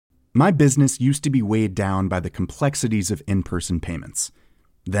My business used to be weighed down by the complexities of in-person payments.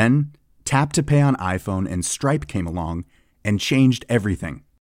 Then, Tap to Pay on iPhone and Stripe came along and changed everything.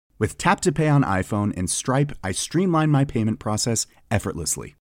 With Tap to Pay on iPhone and Stripe, I streamlined my payment process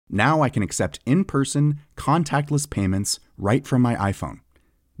effortlessly. Now I can accept in-person, contactless payments right from my iPhone.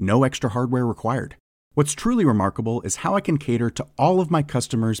 No extra hardware required. What's truly remarkable is how I can cater to all of my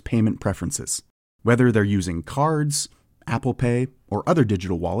customers' payment preferences. Whether they're using cards, Apple Pay, or other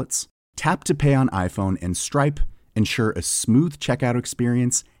digital wallets, Tap to Pay on iPhone and Stripe ensure a smooth checkout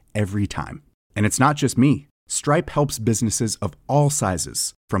experience every time. And it's not just me. Stripe helps businesses of all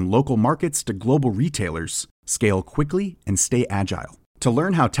sizes, from local markets to global retailers, scale quickly and stay agile. To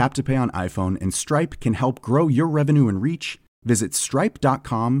learn how Tap to Pay on iPhone and Stripe can help grow your revenue and reach, visit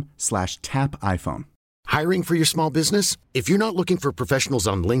stripe.com/tapiphone. Hiring for your small business? If you're not looking for professionals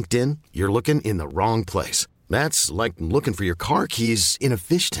on LinkedIn, you're looking in the wrong place. That's like looking for your car keys in a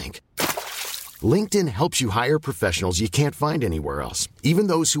fish tank. LinkedIn helps you hire professionals you can't find anywhere else, even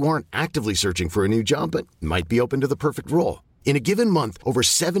those who aren't actively searching for a new job but might be open to the perfect role. In a given month, over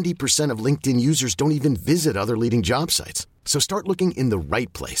 70% of LinkedIn users don't even visit other leading job sites. So start looking in the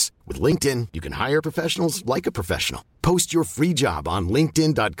right place. With LinkedIn, you can hire professionals like a professional. Post your free job on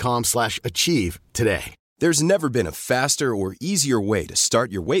linkedin.com/achieve today. There's never been a faster or easier way to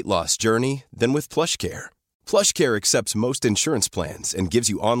start your weight loss journey than with PlushCare. PlushCare accepts most insurance plans and gives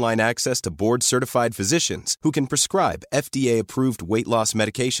you online access to board-certified physicians who can prescribe FDA-approved weight loss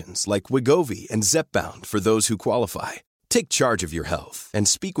medications like Wegovy and Zepbound for those who qualify. Take charge of your health and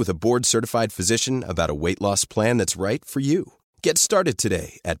speak with a board-certified physician about a weight loss plan that's right for you. Get started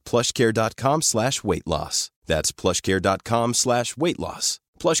today at plushcare.com/weightloss. That's plushcare.com/weightloss.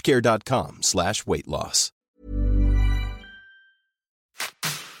 plushcare.com/weightloss.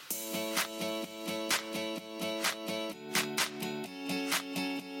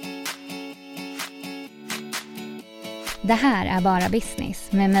 Det här är Bara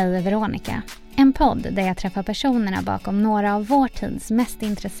Business med mig, Veronica. En podd där jag träffar personerna bakom några av vår tids mest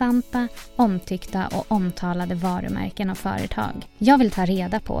intressanta, omtyckta och omtalade varumärken och företag. Jag vill ta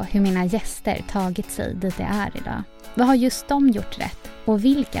reda på hur mina gäster tagit sig dit det är idag. Vad har just de gjort rätt? Och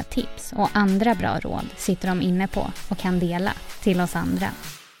vilka tips och andra bra råd sitter de inne på och kan dela till oss andra?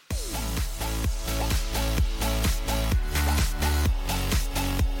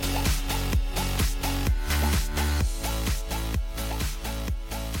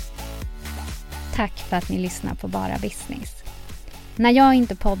 Tack för att ni lyssnar på Bara Business. När jag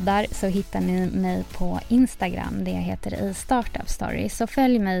inte poddar så hittar ni mig på Instagram där jag heter i Startup Story. Så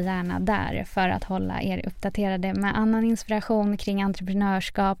följ mig gärna där för att hålla er uppdaterade med annan inspiration kring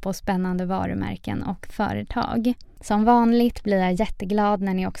entreprenörskap och spännande varumärken och företag. Som vanligt blir jag jätteglad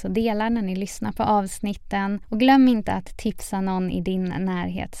när ni också delar när ni lyssnar på avsnitten. Och glöm inte att tipsa någon i din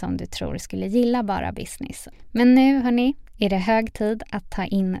närhet som du tror skulle gilla Bara Business. Men nu hörni, är det hög tid att ta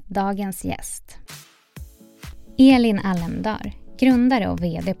in dagens gäst. Elin Allemdahl, grundare och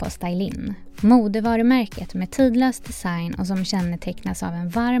vd på Stylin. Modevarumärket med tidlös design och som kännetecknas av en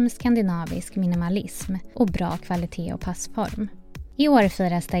varm skandinavisk minimalism och bra kvalitet och passform. I år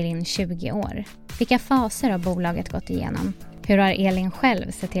firar Stylin 20 år. Vilka faser har bolaget gått igenom? Hur har Elin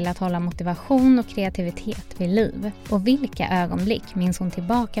själv sett till att hålla motivation och kreativitet vid liv? Och vilka ögonblick minns hon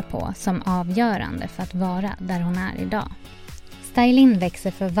tillbaka på som avgörande för att vara där hon är idag? Stylin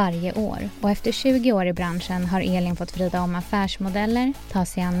växer för varje år och efter 20 år i branschen har Elin fått vrida om affärsmodeller, ta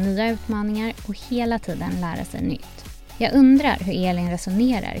sig an nya utmaningar och hela tiden lära sig nytt. Jag undrar hur Elin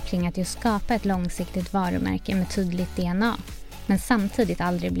resonerar kring att just skapa ett långsiktigt varumärke med tydligt DNA, men samtidigt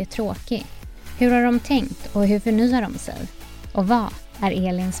aldrig bli tråkig. Hur har de tänkt och hur förnyar de sig? Och vad är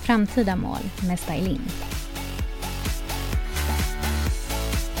Elins framtida mål med Stylin?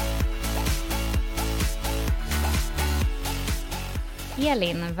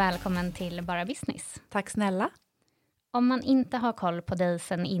 Elin, välkommen till Bara Business. Tack snälla. Om man inte har koll på dig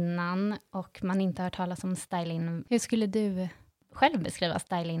sedan innan och man inte har hört talas om Stylin, hur skulle du själv beskriva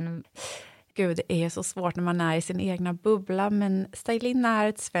Stylin? Gud, det är så svårt när man är i sin egna bubbla, men Stylin är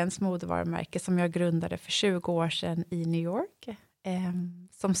ett svenskt modevarumärke som jag grundade för 20 år sedan i New York.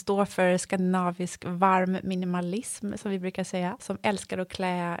 Som står för skandinavisk varm minimalism, som vi brukar säga, som älskar att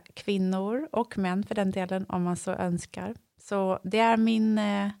klä kvinnor och män för den delen om man så önskar. Så det är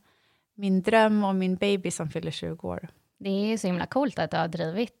min dröm och min baby som fyller 20 år. Det är ju så himla coolt att du har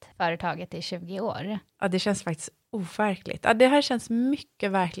drivit företaget i 20 år. Ja, det känns faktiskt overkligt. Ja, det här känns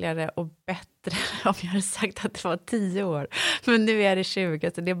mycket verkligare och bättre om jag hade sagt att det var 10 år. Men nu är det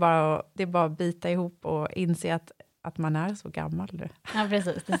 20, så det är bara att bita ihop och inse att att man är så gammal nu. Ja,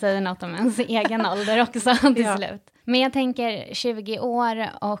 precis. Det säger något om ens egen ålder också till slut. Men jag tänker 20 år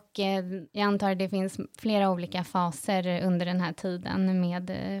och jag antar att det finns flera olika faser under den här tiden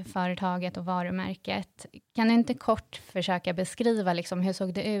med företaget och varumärket. Kan du inte kort försöka beskriva liksom, hur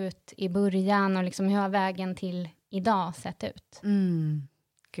såg det ut i början och liksom, hur har vägen till idag sett ut?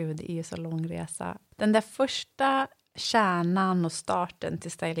 Gud, det är ju så lång resa. Den där första kärnan och starten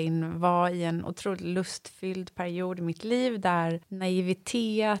till Stylin var i en otroligt lustfylld period i mitt liv där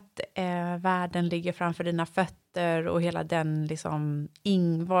naivitet, världen ligger framför dina fötter och hela den liksom,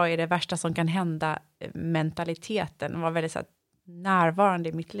 vad är det värsta som kan hända, mentaliteten var väldigt så här, närvarande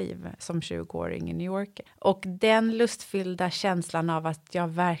i mitt liv som 20-åring i New York. Och den lustfyllda känslan av att jag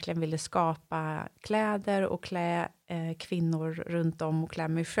verkligen ville skapa kläder och klä kvinnor runt om och klä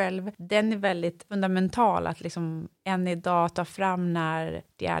mig själv. Den är väldigt fundamental att liksom än idag ta fram när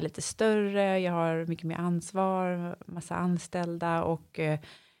det är lite större. Jag har mycket mer ansvar, massa anställda och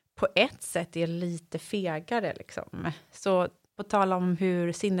på ett sätt är lite fegare liksom. Så på tal om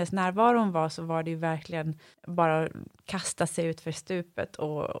hur sinnesnärvaron var så var det ju verkligen bara kasta sig ut för stupet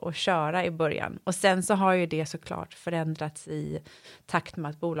och köra i början. Och sen så har ju det såklart förändrats i takt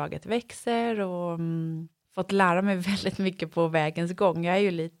med att bolaget växer och fått lära mig väldigt mycket på vägens gång. Jag är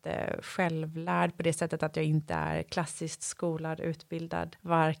ju lite självlärd på det sättet att jag inte är klassiskt skolad, utbildad,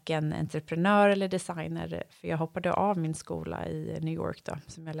 varken entreprenör eller designer. För jag hoppade av min skola i New York då,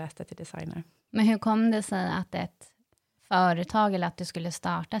 som jag läste till designer. Men hur kom det sig att ett företag eller att du skulle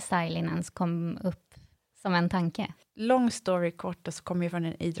starta Stylin ens kom upp som en tanke? Lång story kort, så kommer jag från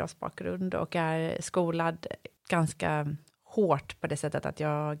en idrottsbakgrund och är skolad ganska hårt på det sättet att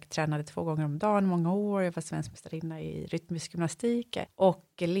jag tränade 2 gånger om dagen många år. Jag var svensk mästarinna i rytmisk gymnastik och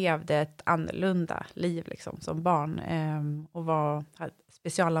levde ett annorlunda liv liksom, som barn och hade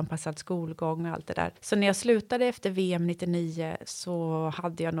specialanpassad skolgång och allt det där. Så när jag slutade efter VM 99 så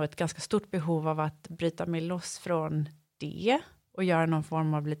hade jag nog ett ganska stort behov av att bryta mig loss från det och göra någon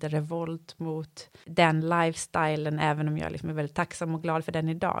form av lite revolt mot den lifestylen, även om jag liksom är väldigt tacksam och glad för den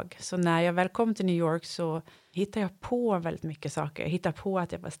idag. Så när jag väl kom till New York så hittade jag på väldigt mycket saker. Jag hittade på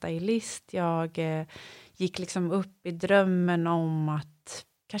att jag var stylist. Jag gick liksom upp i drömmen om att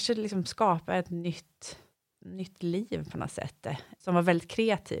kanske liksom skapa ett nytt liv på något sätt. Som var väldigt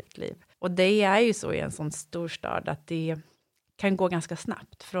kreativt liv. Och det är ju så i en sån stor stad att det kan gå ganska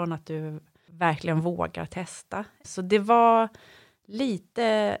snabbt från att du verkligen vågar testa. Så det var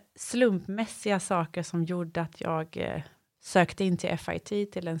lite slumpmässiga saker som gjorde att jag sökte in till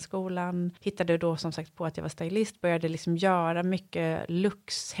FIT, till den skolan. Hittade då som sagt på att jag var stylist. Började liksom göra mycket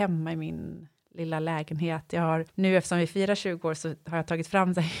lux hemma i min lilla lägenhet. Jag har nu, eftersom vi firar 20 år, så har jag tagit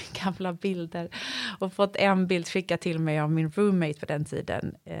fram gamla bilder och fått en bild skickad till mig av min roommate på den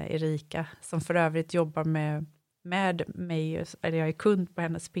tiden, Erika, som för övrigt jobbar med mig, eller jag är kund på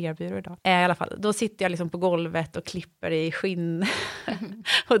hennes PR-byrå idag. I alla fall, då sitter jag liksom på golvet och klipper i skinn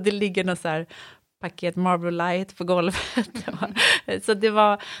och det ligger något så här paket Marlboro Light på golvet. Så det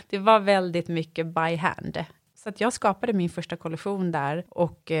var väldigt mycket by hand. Så att jag skapade min första kollektion där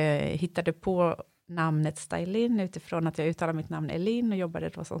och hittade på namnet Stylin utifrån att jag uttalade mitt namn Elin och jobbade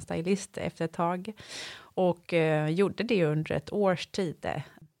då som stylist efter ett tag. Och gjorde det under ett års tid.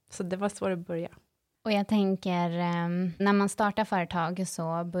 Så det var så det började. Och jag tänker, när man startar företag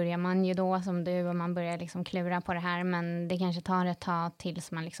så börjar man ju då som du och man börjar liksom klura på det här. Men det kanske tar ett tag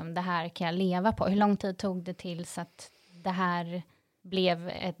tills man liksom, det här kan jag leva på. Hur lång tid tog det tills att det här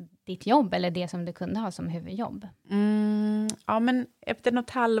blev ditt jobb eller det som du kunde ha som huvudjobb? Ja, men efter något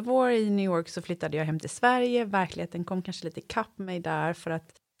halvår i New York så flyttade jag hem till Sverige. Verkligheten kom kanske lite ikapp mig där för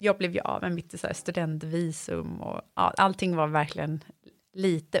att jag blev ju av med mitt så här studentvisum och ja, allting var verkligen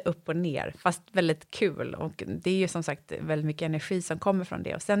lite upp och ner, fast väldigt kul. Och det är ju som sagt väldigt mycket energi som kommer från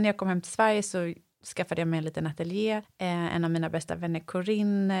det. Och sen när jag kom hem till Sverige så skaffade jag mig en liten ateljé. En av mina bästa vänner,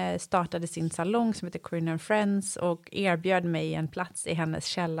 Corinne, startade sin salong som heter Corinne and Friends och erbjöd mig en plats i hennes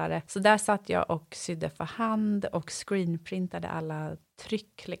källare. Så där satt jag och sydde för hand och screenprintade alla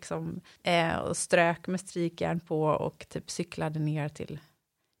tryck liksom. Och strök med strykjärn på och typ cyklade ner till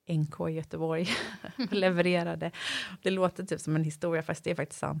NK i Göteborg och levererade. Det låter typ som en historia, fast det är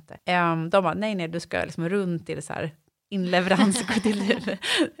faktiskt sant. De bara, nej, du ska liksom runt i det så här inleverans.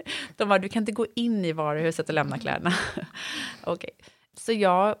 De bara, du kan inte gå in i varuhuset och lämna kläderna. Okej. Så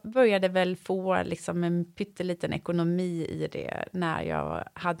jag började väl få liksom en pytteliten ekonomi i det när jag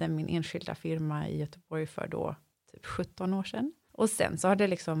hade min enskilda firma i Göteborg för då typ 17 år sedan. Och sen så har det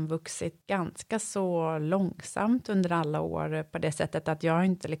liksom vuxit ganska så långsamt under alla år på det sättet att jag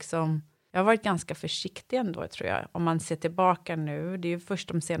har varit ganska försiktig ändå, tror jag. Om man ser tillbaka nu, det är ju först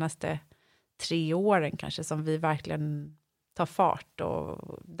de senaste 3 åren kanske som vi verkligen tar fart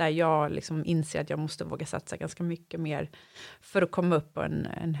och där jag liksom inser att jag måste våga satsa ganska mycket mer för att komma upp på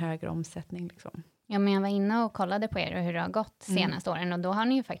en högre omsättning liksom. Ja, men jag var inne och kollade på er och hur det har gått senaste åren och då har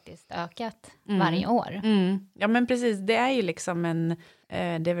ni ju faktiskt ökat varje år. Ja, men precis. Det är ju liksom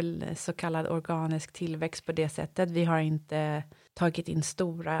det är väl så kallad organisk tillväxt på det sättet. Vi har inte tagit in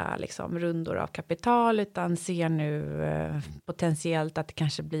stora liksom, rundor av kapital utan ser nu potentiellt att det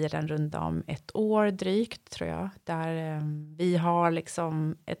kanske blir en runda om 1 år drygt tror jag. Där vi har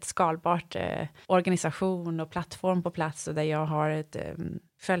liksom ett skalbart organisation och plattform på plats och där jag har ett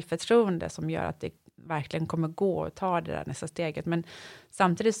självförtroende som gör att det verkligen kommer gå och ta det där nästa steget. Men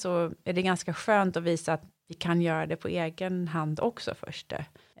samtidigt så är det ganska skönt att visa att vi kan göra det på egen hand också först.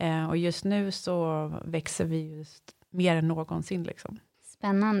 Och just nu så växer vi just mer än någonsin liksom.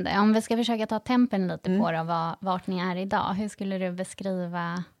 Spännande. Om vi ska försöka ta tempen lite på då, vart ni är idag. Hur skulle du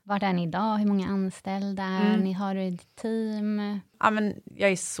beskriva, vart är ni idag? Hur många anställda är ni? Har du ett team? Ja, men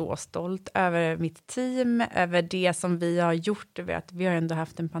jag är så stolt över mitt team, över det som vi har gjort. Vi har ändå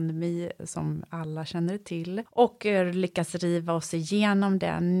haft en pandemi som alla känner till och lyckats riva oss igenom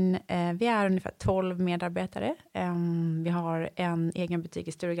den. Vi är ungefär 12 medarbetare. Vi har en egen butik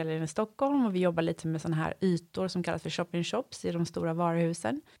i Sturegallerian i Stockholm och vi jobbar lite med sådana här ytor som kallas för shop-in-shops i de stora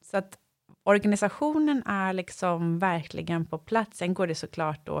varuhusen. Så att organisationen är liksom verkligen på plats. Sen går det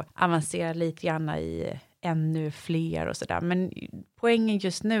såklart att avancera lite grann i ännu fler och sådär. Men poängen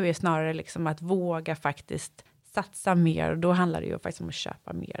just nu är snarare liksom att våga faktiskt satsa mer. Och då handlar det ju faktiskt om att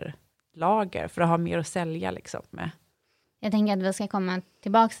köpa mer lager för att ha mer att sälja liksom med. Jag tänker att vi ska komma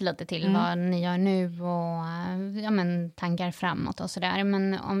tillbaka lite till vad ni gör nu och tankar framåt och sådär.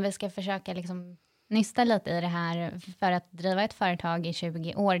 Men om vi ska försöka liksom nysta lite i det här för att driva ett företag i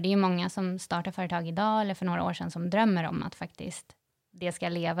 20 år. Det är ju många som startar företag idag eller för några år sedan som drömmer om att faktiskt det ska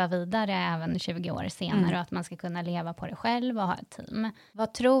leva vidare även 20 år senare och att man ska kunna leva på det själv och ha ett team.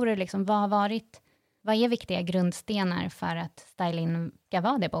 Vad tror du liksom, vad är viktiga grundstenar för att Style-In ska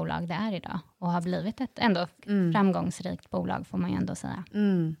vara det bolag det är idag och har blivit ett ändå framgångsrikt bolag får man ju ändå säga.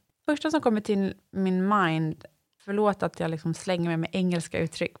 Första som kommer till min mind, förlåt att jag liksom slänger mig med engelska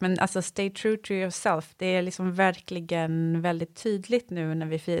uttryck, men alltså stay true to yourself, det är liksom verkligen väldigt tydligt nu när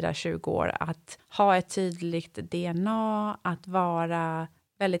vi firar 20 år att ha ett tydligt DNA, att vara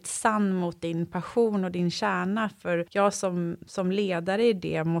väldigt sann mot din passion och din kärna, för jag som ledare i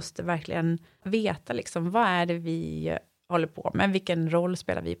det måste verkligen veta liksom vad är det vi håller på med, vilken roll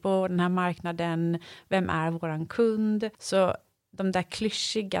spelar vi på den här marknaden, vem är våran kund, så de där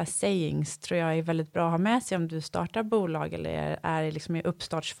klyschiga sayings tror jag är väldigt bra att ha med sig om du startar bolag eller är liksom i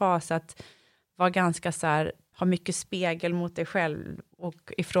uppstartsfas, att vara ganska så här, ha mycket spegel mot dig själv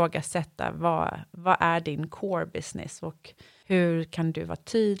och ifrågasätta vad är din core business och hur kan du vara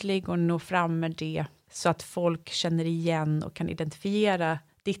tydlig och nå fram med det så att folk känner igen och kan identifiera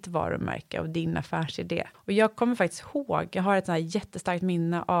ditt varumärke och din affärsidé. Och jag kommer faktiskt ihåg, jag har ett sånt här jättestarkt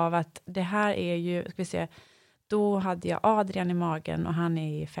minne av att det här är ju, ska vi se, då hade jag Adrian i magen och han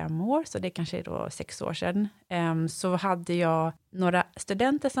är 5 år, så det kanske är då 6 år sedan. Så hade jag några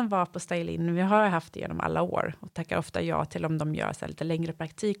studenter som var på Style-In. Vi har haft det genom alla år och tackar ofta ja till om de gör så lite längre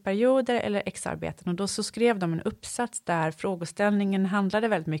praktikperioder eller exarbeten. Och då så skrev de en uppsats där frågeställningen handlade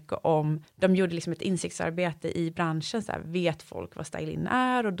väldigt mycket om, de gjorde liksom ett insiktsarbete i branschen, så här, vet folk vad Style-In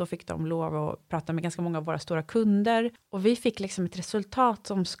är? Och då fick de lov att prata med ganska många av våra stora kunder. Och vi fick liksom ett resultat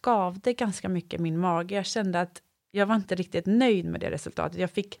som skavde ganska mycket min mage. Jag kände att jag var inte riktigt nöjd med det resultatet.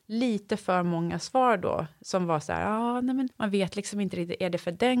 Jag fick lite för många svar då som var så här, nej men man vet liksom inte riktigt, är det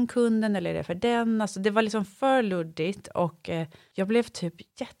för den kunden eller är det för den? Alltså det var liksom för luddigt och jag blev typ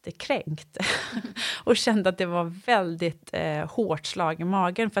jättekränkt och kände att det var väldigt hårt slag i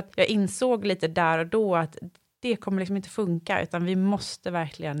magen, för att jag insåg lite där och då att det kommer liksom inte funka, utan vi måste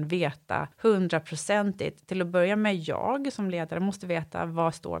verkligen veta 100%. Till att börja med, jag som ledare måste veta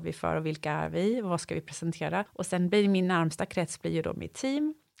vad står vi för och vilka är vi och vad ska vi presentera. Och sen blir min närmsta krets blir ju då mitt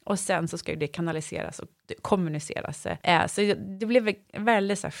team. Och sen så ska ju det kanaliseras och kommuniceras. Så det blev ett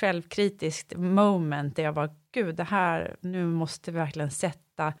väldigt så här självkritiskt moment där jag var, gud, det här, nu måste vi verkligen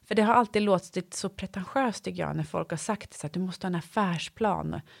sätta. För det har alltid låtit så pretentiöst tycker jag när folk har sagt så här, du måste ha en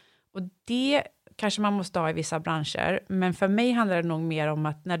affärsplan. Och det kanske man måste ha i vissa branscher, men för mig handlar det nog mer om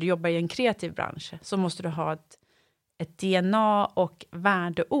att när du jobbar i en kreativ bransch så måste du ha ett DNA och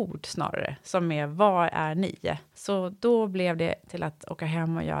värdeord snarare, som är vad är ni? Så då blev det till att åka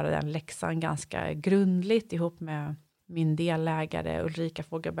hem och göra den läxan ganska grundligt ihop med min delägare Ulrika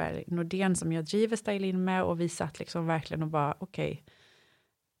Fogelberg Nordén som jag driver Style-In med, och vi satt liksom verkligen och bara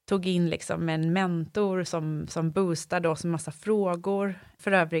tog in liksom en mentor som boostade oss en massa frågor.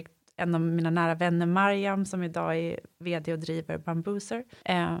 För övrigt en av mina nära vänner, Mariam, som idag är vd och driver Bambooser.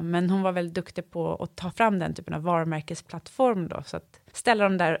 Men hon var väldigt duktig på att ta fram den typen av varumärkesplattform då, så att ställa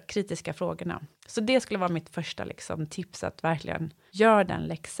de där kritiska frågorna. Så det skulle vara mitt första liksom, tips, att verkligen gör den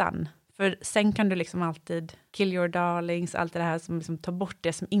läxan. För sen kan du liksom alltid kill your darlings, allt det här som liksom tar bort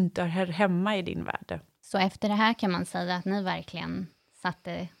det som inte hör hemma i din värld. Så efter det här kan man säga att ni verkligen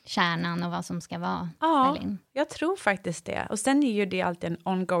satte kärnan och vad som ska vara. Ja, jag tror faktiskt det. Och sen är ju det alltid en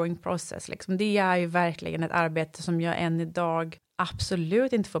ongoing process. Liksom. Det är ju verkligen ett arbete som jag än idag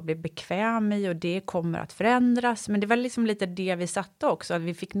absolut inte får bli bekväm i, och det kommer att förändras. Men det var liksom lite det vi satte också, att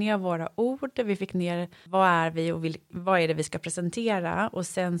vi fick ner våra ord, vi fick ner vad är vi och vad är det vi ska presentera, och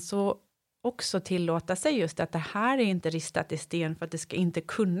sen så också tillåta sig just att det här är inte ristat i sten för att det ska inte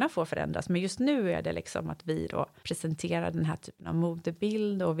kunna få förändras. Men just nu är det liksom att vi då presenterar den här typen av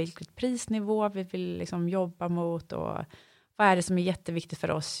modebild och vilket prisnivå vi vill liksom jobba mot, och vad är det som är jätteviktigt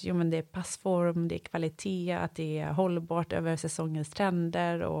för oss? Jo, men det är passform, det är kvalitet, att det är hållbart över säsongens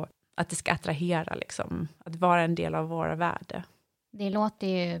trender och att det ska attrahera liksom, att vara en del av våra värde. Det låter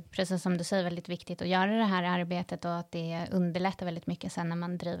ju, precis som du säger, väldigt viktigt att göra det här arbetet, och att det underlättar väldigt mycket sen när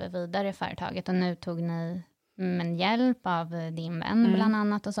man driver vidare företaget. Och nu tog ni hjälp av din vän bland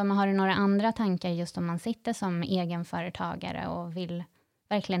annat. Och så har du några andra tankar just om man sitter som egenföretagare och vill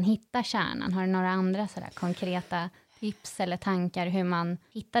verkligen hitta kärnan? Har du några andra sådär konkreta tips eller tankar hur man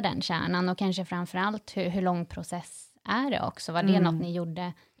hittar den kärnan, och kanske framförallt hur lång process är det också? Var det något ni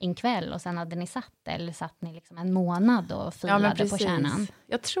gjorde en kväll och sen hade ni eller satt ni liksom en månad och filade på kärnan?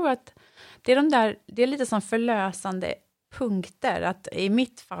 Jag tror att det är lite som förlösande punkter, att i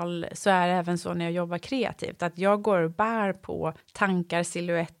mitt fall så är det även så när jag jobbar kreativt, att jag går och bär på tankar,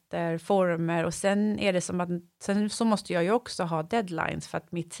 silhuetter, former, och sen är det som att sen så måste jag ju också ha deadlines för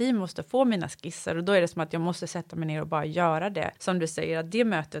att mitt team måste få mina skisser, och då är det som att jag måste sätta mig ner och bara göra det. Som du säger, att det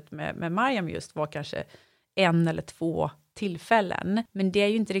mötet med Mariam just var kanske 1 eller 2 tillfällen, men det är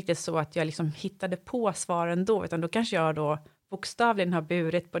ju inte riktigt så att jag liksom hittade på svaren då, utan då kanske jag då bokstavligen har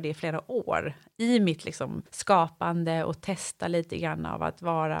burit på det i flera år i mitt liksom skapande och testa lite grann av att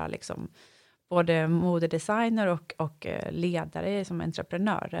vara liksom både modedesigner och ledare som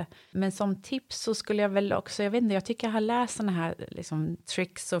entreprenör. Men som tips så skulle jag väl också, jag vet inte, jag tycker jag har läst såna här liksom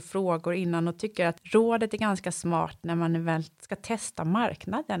tricks och frågor innan och tycker att rådet är ganska smart när man väl ska testa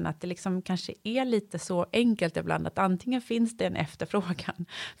marknaden, att det liksom kanske är lite så enkelt ibland att antingen finns det en efterfrågan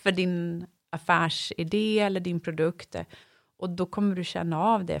för din affärsidé eller din produkt, och då kommer du känna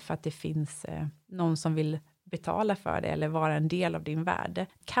av det för att det finns någon som vill betala för det eller vara en del av din värld.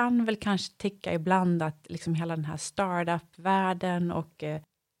 Kan väl kanske tycka ibland att liksom hela den här startup-världen, och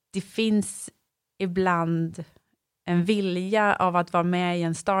det finns ibland en vilja av att vara med i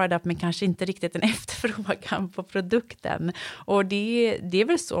en startup, men kanske inte riktigt en efterfrågan på produkten. Och det är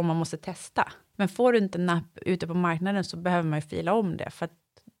väl så man måste testa. Men får du inte napp ute på marknaden så behöver man ju fila om det, för att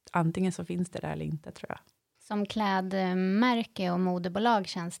antingen så finns det där eller inte, tror jag. Som klädmärke och modebolag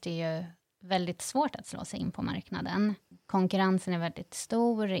känns det ju väldigt svårt att slå sig in på marknaden. Konkurrensen är väldigt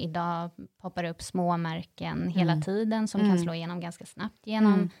stor. Idag poppar upp små märken hela tiden som kan slå igenom ganska snabbt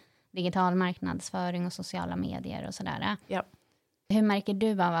genom digital marknadsföring och sociala medier och sådär. Ja. Hur märker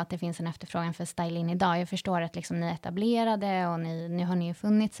du av att det finns en efterfrågan för styling idag? Jag förstår att liksom ni är etablerade och nu har ni ju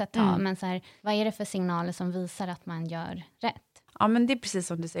funnits ett tag. Men så här, vad är det för signaler som visar att man gör rätt? Ja, men det är precis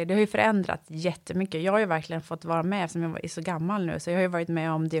som du säger. Det har ju förändrat jättemycket. Jag har ju verkligen fått vara med eftersom jag är så gammal nu. Så jag har ju varit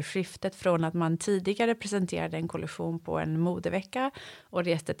med om det skiftet från att man tidigare presenterade en kollektion på en modevecka och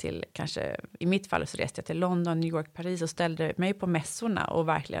reste till, kanske i mitt fall så reste jag till London, New York, Paris och ställde mig på mässorna och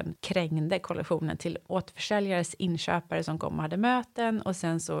verkligen krängde kollektionen till återförsäljares inköpare som kom och hade möten, och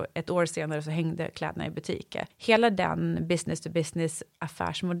sen så ett år senare så hängde kläderna i butiker. Hela den business to business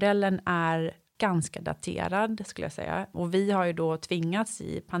affärsmodellen är ganska daterad, skulle jag säga. Och vi har ju då tvingats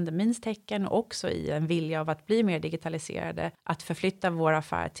i pandemins tecken och också i en vilja av att bli mer digitaliserade att förflytta vår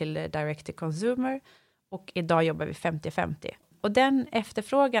affär till direct to consumer, och idag jobbar vi 50-50. Och den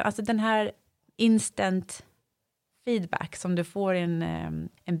efterfrågan, alltså den här instant feedback som du får i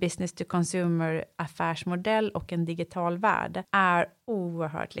en business to consumer affärsmodell och en digital värld är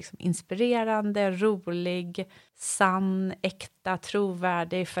oerhört liksom inspirerande, rolig, sann, äkta,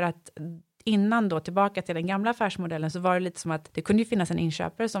 trovärdig, för att innan då, tillbaka till den gamla affärsmodellen, så var det lite som att det kunde ju finnas en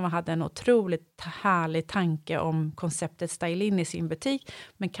inköpare som hade en otroligt härlig tanke om konceptet Style In i sin butik,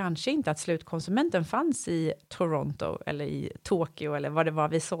 men kanske inte att slutkonsumenten fanns i Toronto eller i Tokyo eller vad det var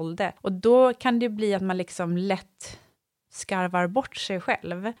vi sålde. Och då kan det bli att man liksom lätt skarvar bort sig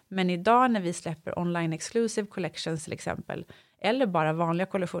själv. Men idag när vi släpper online exclusive collections till exempel, eller bara vanliga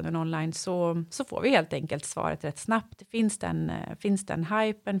kollektionen online, så får vi helt enkelt svaret rätt snabbt. Finns den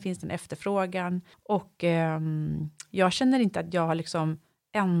hypen, finns den efterfrågan? Och jag känner inte att jag har liksom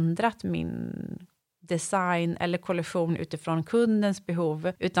ändrat min design eller kollektion utifrån kundens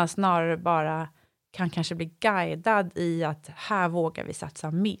behov, utan snarare bara kan kanske bli guidad i att här vågar vi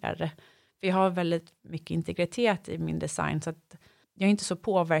satsa mer. Vi har väldigt mycket integritet i min design, så att jag är inte så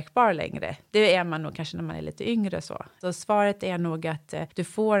påverkbar längre. Det är man nog kanske när man är lite yngre så. Så svaret är nog att du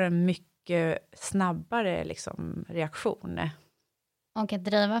får en mycket snabbare liksom reaktion. Och att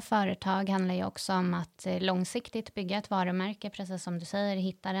driva företag handlar ju också om att långsiktigt bygga ett varumärke, precis som du säger,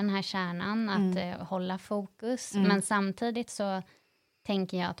 hitta den här kärnan, att hålla fokus. Men samtidigt så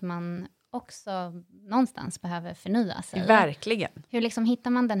tänker jag att man också någonstans behöver förnya sig. Verkligen. Hur liksom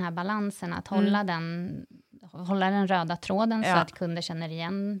hittar man den här balansen att hålla den röda tråden så att kunder känner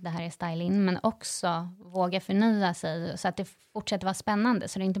igen det här är styling, men också våga förnya sig så att det fortsätter vara spännande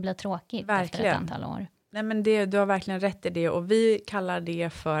så det inte blir tråkigt efter ett antal år. Nej, men du har verkligen rätt i det, och vi kallar det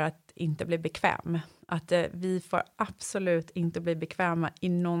för att inte bli bekväm. Att vi får absolut inte bli bekväma i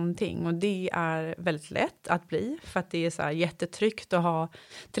någonting, och det är väldigt lätt att bli, för att det är så här jättetryggt att ha.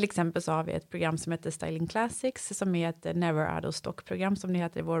 Till exempel så har vi ett program som heter Styling Classics, som är ett never out of stock-program som det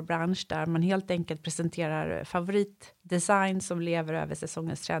heter i vår bransch, där man helt enkelt presenterar favoritdesign som lever över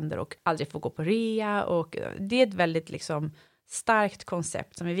säsongens trender och aldrig får gå på rea, och det är ett väldigt liksom starkt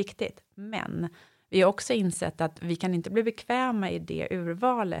koncept som är viktigt. Men vi har också insett att vi kan inte bli bekväma i det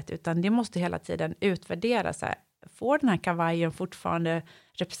urvalet, utan det måste hela tiden utvärderas. Får den här kavajen fortfarande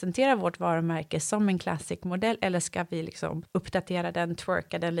representera vårt varumärke som en classic-modell, eller ska vi liksom uppdatera den,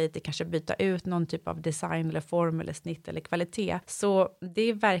 twerka den lite, kanske byta ut någon typ av design eller form eller snitt eller kvalitet. Så det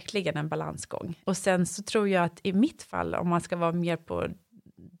är verkligen en balansgång. Och sen så tror jag att i mitt fall, om man ska vara mer på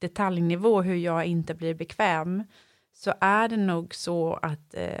detaljnivå hur jag inte blir bekväm, så är det nog så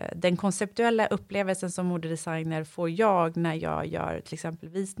att den konceptuella upplevelsen som modedesigner får jag när jag gör till exempel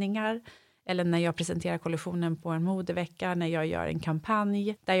visningar, eller när jag presenterar kollektionen på en modevecka, när jag gör en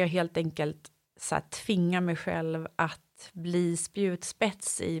kampanj, där jag helt enkelt så här, tvingar mig själv att bli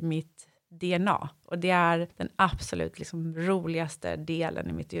spjutspets i mitt DNA. Och det är den absolut liksom roligaste delen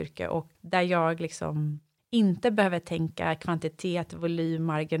i mitt yrke, och där jag liksom inte behöver tänka kvantitet, volym,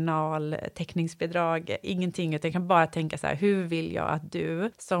 marginal, täckningsbidrag, ingenting, utan jag kan bara tänka så här: hur vill jag att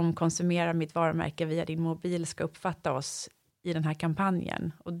du som konsumerar mitt varumärke via din mobil ska uppfatta oss i den här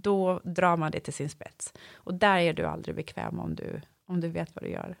kampanjen? Och då drar man det till sin spets. Och där är du aldrig bekväm om du vet vad du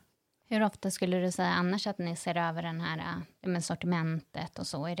gör. Hur ofta skulle du säga annars att ni ser över den här sortimentet och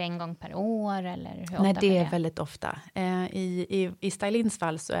så? Är det en gång per år? Eller hur ofta? Nej, det är väldigt ofta. I Stylins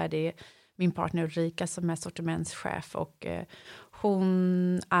fall så är det min partner Ulrika som är sortimentschef, och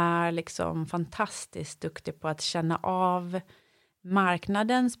hon är liksom fantastiskt duktig på att känna av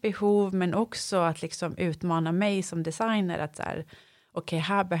marknadens behov, men också att liksom utmana mig som designer att så här, okej,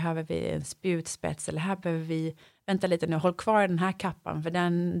 här behöver vi en spjutspets, eller här behöver vi, vänta lite nu, håll kvar den här kappan, för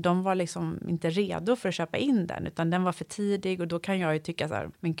de var liksom inte redo för att köpa in den, utan den var för tidig, och då kan jag ju tycka så här,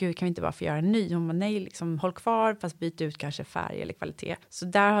 men gud, kan vi inte bara få göra en ny? Hon bara, nej, liksom, håll kvar, fast byt ut kanske färg eller kvalitet. Så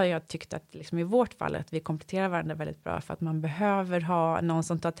där har jag tyckt att liksom, i vårt fall att vi kompletterar varandra väldigt bra, för att man behöver ha någon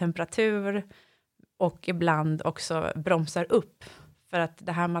som tar temperatur och ibland också bromsar upp. För att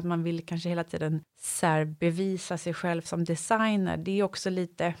det här med att man vill kanske hela tiden bevisa sig själv som designer, det är också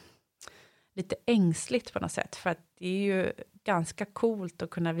lite ängsligt på något sätt. För att det är ju ganska coolt att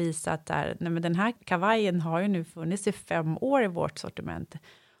kunna visa att den här kavajen har ju nu funnits i 5 år i vårt sortiment.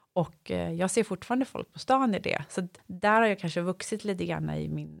 Och jag ser fortfarande folk på stan i det. Så där har jag kanske vuxit lite grann i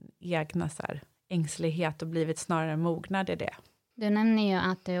min egna ängslighet och blivit snarare mognad i det. Du nämner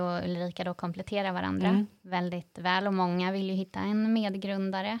ju att du och Ulrika då kompletterar varandra väldigt väl, och många vill ju hitta en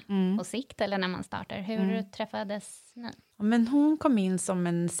medgrundare på sikt eller när man startar. Hur träffades ni? Ja, men hon kom in som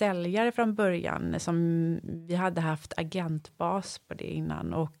en säljare från början, som vi hade haft agentbas på det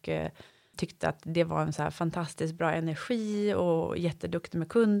innan, och tyckte att det var en så här fantastiskt bra energi och jätteduktig med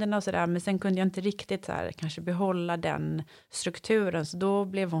kunderna och sådär, men sen kunde jag inte riktigt kanske behålla den strukturen, så då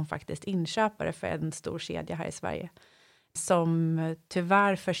blev hon faktiskt inköpare för en stor kedja här i Sverige, som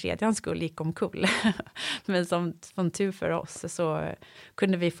tyvärr för kedjans skull gick omkull. Men som tur för oss så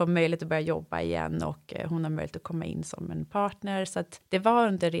kunde vi få möjlighet att börja jobba igen, och hon har möjlighet att komma in som en partner. Så att det var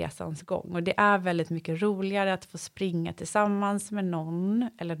under resans gång, och det är väldigt mycket roligare att få springa tillsammans med någon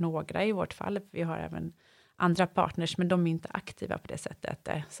eller några i vårt fall. Vi har även andra partners, men de är inte aktiva på det sättet.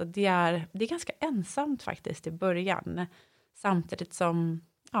 Så det är ganska ensamt faktiskt i början, samtidigt som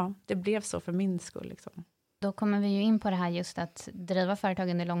det blev så för min skull liksom. Då kommer vi ju in på det här just att driva företag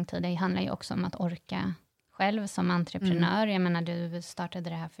under lång tid. Det handlar ju också om att orka själv som entreprenör. Jag menar, du startade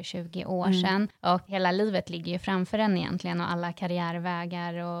det här för 20 år sedan. Och hela livet ligger ju framför en egentligen. Och alla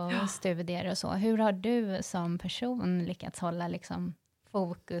karriärvägar och studier och så. Hur har du som person lyckats hålla liksom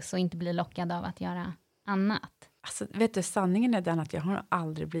fokus och inte bli lockad av att göra annat? Alltså, vet du, sanningen är den att jag har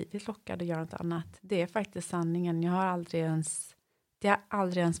aldrig blivit lockad att göra något annat. Det är faktiskt sanningen. Det har aldrig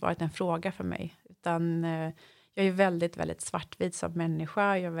ens varit en fråga för mig. Utan jag är väldigt, väldigt svartvit som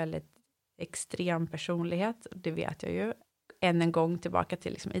människa. Jag är väldigt extrem personlighet. Det vet jag ju. Än en gång tillbaka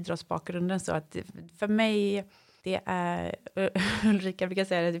till liksom idrottsbakgrunden. Så att för mig, det är Ulrika brukar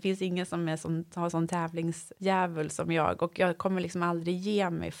säga att det finns ingen som har sån tävlingsdjävul som jag. Och jag kommer liksom aldrig ge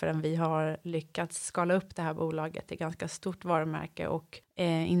mig förrän vi har lyckats skala upp det här bolaget. Det är ganska stort varumärke. Och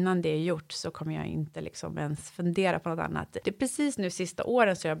innan det är gjort så kommer jag inte liksom ens fundera på något annat. Det är precis nu sista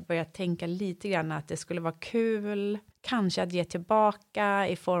åren så jag börjar tänka lite grann att det skulle vara kul. Kanske att ge tillbaka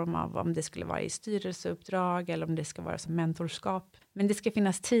i form av om det skulle vara i styrelseuppdrag eller om det ska vara som mentorskap. Men det ska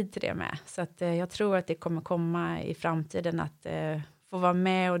finnas tid till det med. Så att jag tror att det kommer komma i framtiden att få vara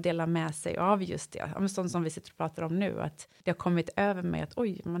med och dela med sig av just det. Sånt som vi sitter och pratar om nu. Att det har kommit över mig att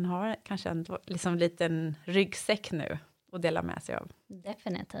man har kanske en liksom liten ryggsäck nu att dela med sig av.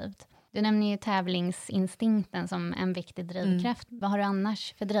 Definitivt. Du nämner ju tävlingsinstinkten som en viktig drivkraft. Vad har du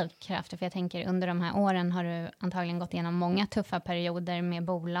annars för drivkrafter? För jag tänker under de här åren har du antagligen gått igenom många tuffa perioder med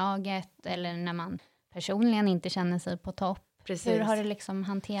bolaget. Eller när man personligen inte känner sig på topp. Precis. Hur har du liksom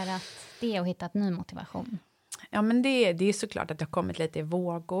hanterat det och hittat ny motivation? Ja, men det är såklart att det har kommit lite i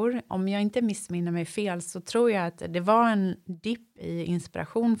vågor. Om jag inte missminner mig fel så tror jag att det var en dipp i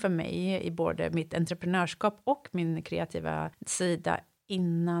inspiration för mig i både mitt entreprenörskap och min kreativa sida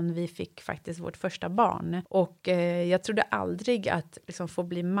innan vi fick faktiskt vårt första barn. Och jag trodde aldrig att liksom, få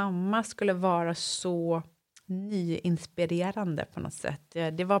bli mamma skulle vara så nyinspirerande på något sätt.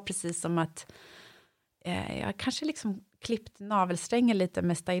 Det var precis som att jag kanske liksom klippt navelsträngen lite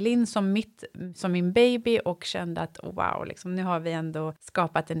med Stylin som min baby och kände att wow, liksom, nu har vi ändå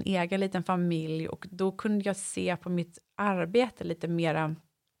skapat en egen liten familj och då kunde jag se på mitt arbete lite mera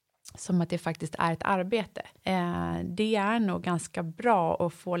som att det faktiskt är ett arbete. Det är nog ganska bra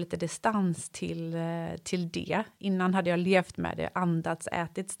att få lite distans till det. Innan hade jag levt med det, andats,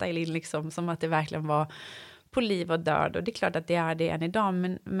 ätit Stylin liksom som att det verkligen var på liv och död. Och det är klart att det är det än idag.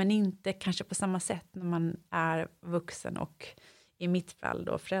 Men inte kanske på samma sätt när man är vuxen och i mitt fall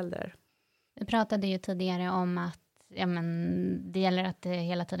då förälder. Vi pratade ju tidigare om att det gäller att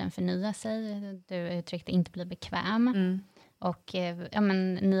hela tiden förnya sig. Du uttryckte inte bli bekväm. Och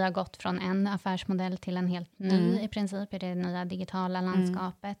ni har gått från en affärsmodell till en helt ny i princip i det nya digitala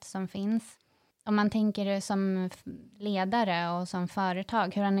landskapet som finns. Om man tänker som ledare och som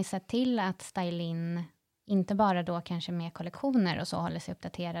företag, hur har ni sett till att Stylin inte bara då kanske med kollektioner och så håller sig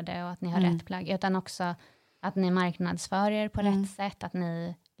uppdaterade och att ni har rätt plagg, utan också att ni marknadsför er på rätt sätt, att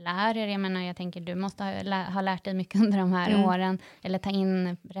ni lär er. Jag tänker du måste ha lärt dig mycket under de här åren, eller ta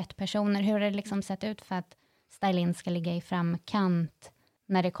in rätt personer. Hur har det liksom sett ut för att Stylin ska ligga i framkant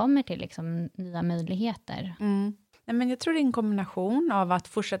när det kommer till liksom nya möjligheter? Nej, men jag tror det är en kombination av att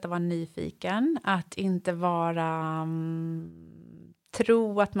fortsätta vara nyfiken, att inte vara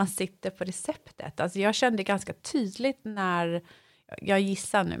tro att man sitter på receptet. Alltså jag kände ganska tydligt när, jag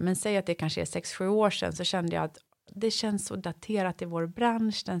gissar nu, men säg att det kanske är 6-7 år sedan, så kände jag att det känns så daterat i vår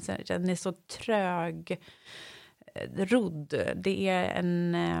bransch, den är så trög, rodd. Det är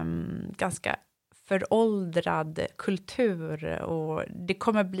en ganska föråldrad kultur och det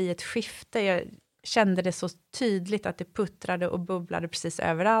kommer bli ett skifte. Jag kände det så tydligt att det puttrade och bubblade precis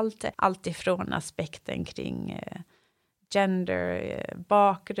överallt. Allt ifrån aspekten kring gender,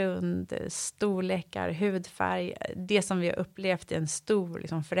 bakgrund, storlekar, hudfärg. Det som vi har upplevt är en stor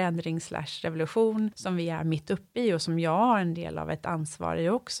liksom, förändring/revolution som vi är mitt uppe i och som jag har en del av ett ansvar i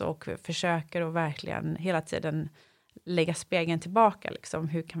också och försöker att verkligen hela tiden lägga spegeln tillbaka. Liksom.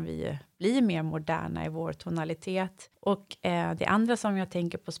 Hur kan vi bli mer moderna i vår tonalitet? Och det andra som jag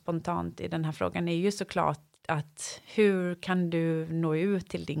tänker på spontant i den här frågan är ju såklart att hur kan du nå ut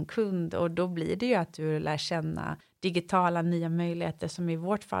till din kund? Och då blir det ju att du lär känna digitala nya möjligheter, som i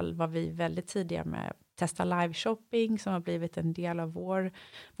vårt fall var vi väldigt tidiga med testa live shopping som har blivit en del av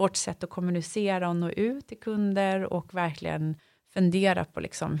vårt sätt att kommunicera och nå ut till kunder och verkligen fundera på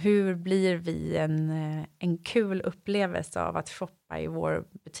liksom, hur blir vi en kul upplevelse av att shoppa i vår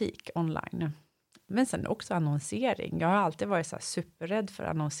butik online. Men sen också annonsering. Jag har alltid varit så här superrädd för att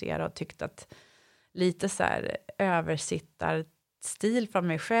annonsera och tyckt att lite så här översittarstil från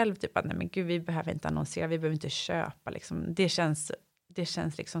mig själv, typ att nej men gud, vi behöver inte annonsera, vi behöver inte köpa liksom. Det känns det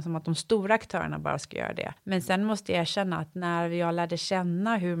känns liksom som att de stora aktörerna bara ska göra det. Men sen måste jag erkänna att när jag lärde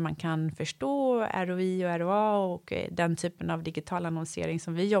känna hur man kan förstå ROI och ROA och den typen av digital annonsering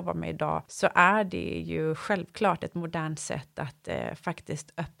som vi jobbar med idag, så är det ju självklart ett modernt sätt att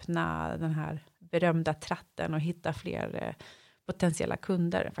faktiskt öppna den här berömda tratten och hitta fler potentiella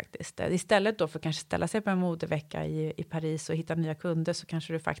kunder faktiskt. Istället då för att kanske ställa sig på en modevecka i Paris och hitta nya kunder, så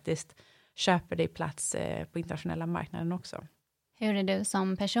kanske du faktiskt köper dig plats på internationella marknaden också. Hur är du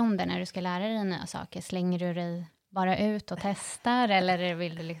som person där när du ska lära dig nya saker? Slänger du dig bara ut och testar, eller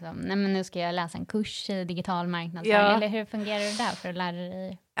vill du liksom, nej men nu ska jag läsa en kurs i digital marknadsföring, eller hur fungerar det där för att lära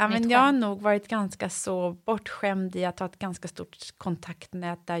dig? Ja, men jag har nog varit ganska så bortskämd i att ha ett ganska stort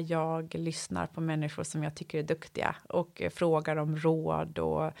kontaktnät där jag lyssnar på människor som jag tycker är duktiga och frågar om råd.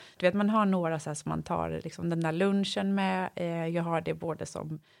 Och du vet, man har några så här som man tar liksom den där lunchen med. Jag har det både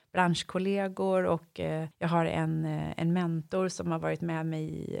som branschkollegor och jag har en mentor som har varit med mig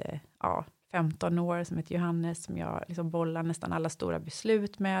i 15 år som heter Johannes, som jag liksom bollar nästan alla stora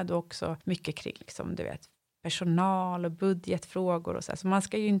beslut med, och också mycket kring liksom, du vet, personal och budgetfrågor och så. Så man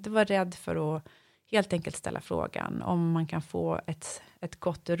ska ju inte vara rädd för att helt enkelt ställa frågan om man kan få ett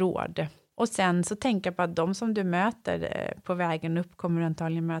gott råd. Och sen så tänker jag på att de som du möter på vägen upp kommer du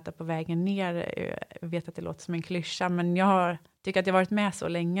antagligen möta på vägen ner. Jag vet att det låter som en klyscha, men jag tycker att jag har varit med så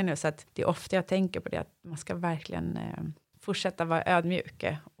länge nu, så att det är ofta jag tänker på det, att man ska verkligen fortsätta vara ödmjuk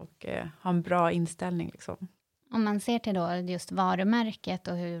och ha en bra inställning liksom. Om man ser till då just varumärket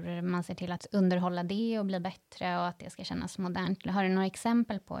och hur man ser till att underhålla det och bli bättre och att det ska kännas modernt. Har du några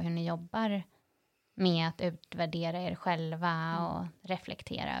exempel på hur ni jobbar med att utvärdera er själva och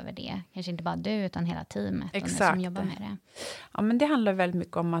reflektera över det? Kanske inte bara du utan hela teamet. Exakt. Och ni som jobbar med det. Ja, men det handlar väldigt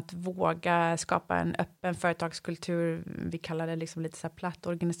mycket om att våga skapa en öppen företagskultur. Vi kallar det liksom lite så här platt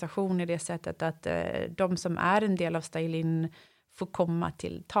organisation i det sättet att de som är en del av Stylin får komma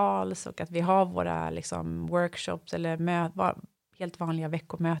till tals, och att vi har våra liksom workshops eller helt vanliga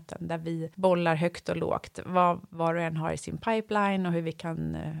veckomöten där vi bollar högt och lågt vad var och en har i sin pipeline och hur vi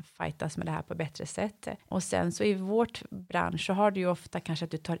kan fightas med det här på bättre sätt. Och sen så i vårt bransch så har du ju ofta kanske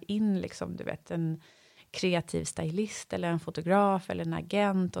att du tar in liksom, du vet, en kreativ stylist eller en fotograf eller en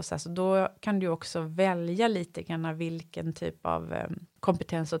agent och så då kan du också välja lite grann vilken typ av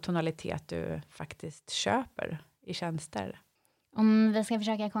kompetens och tonalitet du faktiskt köper i tjänster. Om vi ska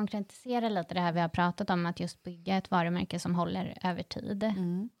försöka konkretisera lite det här vi har pratat om, att just bygga ett varumärke som håller över tid.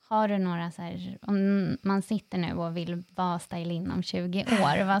 Har du några så här, om man sitter nu och vill vara Stylin om 20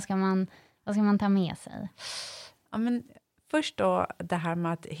 år, vad ska man ta med sig? Ja, men först då det här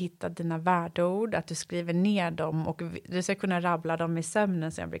med att hitta dina värdeord, att du skriver ner dem och du ska kunna rabbla dem i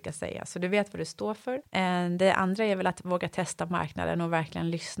sömnen som jag brukar säga. Så du vet vad du står för. Det andra är väl att våga testa marknaden och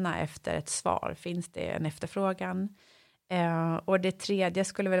verkligen lyssna efter ett svar. Finns det en efterfrågan? Och det tredje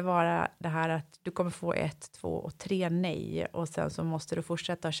skulle väl vara det här att du kommer få 1, 2 och 3 nej. Och sen så måste du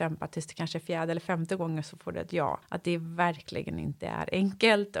fortsätta att kämpa tills det kanske 4:e eller 5:e gången så får du ett ja. Att det verkligen inte är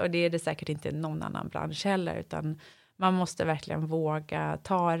enkelt, och det är det säkert inte i någon annan bransch heller, utan man måste verkligen våga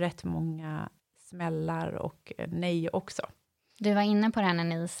ta rätt många smällar och nej också. Du var inne på det här när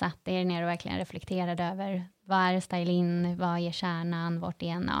ni satt er ner och verkligen reflekterade över vad är Stylin, vad är kärnan, vårt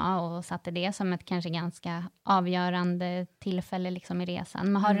DNA, och satte det som ett kanske ganska avgörande tillfälle liksom i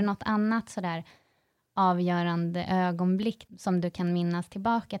resan. Men har du något annat sådär avgörande ögonblick som du kan minnas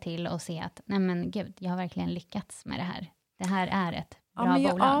tillbaka till och se att nej men gud, jag har verkligen lyckats med det här. Det här är ett bra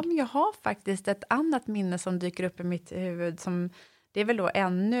bolag. Ja, men jag har faktiskt ett annat minne som dyker upp i mitt huvud som det är väl då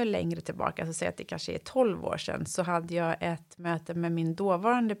ännu längre tillbaka, så säg att det kanske är 12 år sedan, så hade jag ett möte med min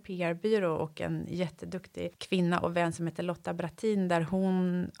dåvarande PR-byrå och en jätteduktig kvinna och vän som heter Lotta Bratin, där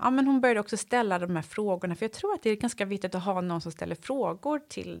hon började också ställa de här frågorna, för jag tror att det är ganska viktigt att ha någon som ställer frågor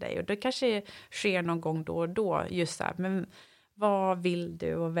till dig, och det kanske sker någon gång då och då, just så här, men vad vill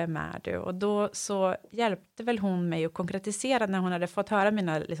du och vem är du? Och då så hjälpte väl hon mig att konkretisera när hon hade fått höra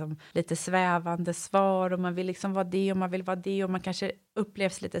mina liksom, lite svävande svar, och man vill liksom vara det och man vill vara det, och man kanske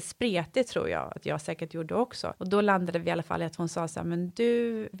upplevs lite spretigt, tror jag att jag säkert gjorde också. Och då landade vi i alla fall i att hon sa så här, men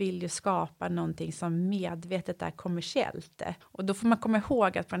du vill ju skapa någonting som medvetet är kommersiellt. Och då får man komma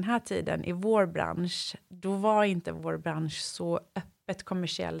ihåg att på den här tiden i vår bransch, då var inte vår bransch så öppen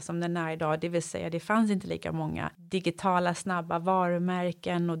kommersiell som den är idag, det vill säga det fanns inte lika många digitala snabba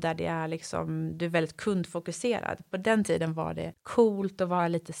varumärken och där det är liksom, du är väldigt kundfokuserad. På den tiden var det coolt att vara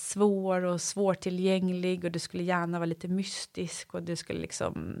lite svår och svårtillgänglig, och du skulle gärna vara lite mystisk, och du skulle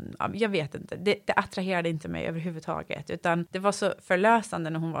liksom, jag vet inte, det attraherade inte mig överhuvudtaget, utan det var så förlösande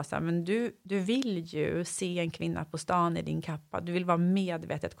när hon var så här, men du vill ju se en kvinna på stan i din kappa, du vill vara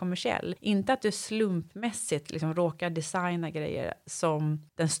medvetet kommersiell, inte att du slumpmässigt liksom råkar designa grejer som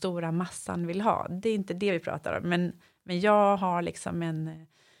den stora massan vill ha. Det är inte det vi pratar om. Men jag har liksom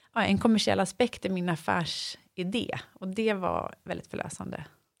en kommersiell aspekt i min affärsidé. Och det var väldigt förlösande.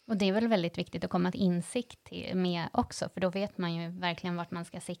 Och det är väl väldigt viktigt att komma till insikt med också. För då vet man ju verkligen vart man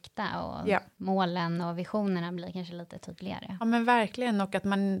ska sikta. Och målen och visionerna blir kanske lite tydligare. Ja, men verkligen. Och att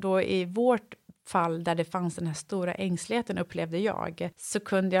man då i vårt fall där det fanns den här stora ängsligheten upplevde jag. Så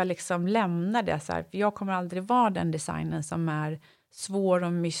kunde jag liksom lämna det så här. För jag kommer aldrig vara den designen som är svår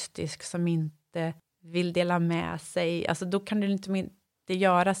och mystisk. Som inte vill dela med sig. Alltså då kan du inte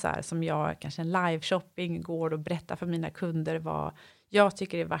göra så här som jag. Kanske en live shopping går och berättar för mina kunder vad jag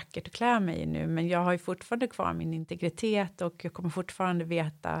tycker är vackert att klä mig i nu. Men jag har ju fortfarande kvar min integritet. Och jag kommer fortfarande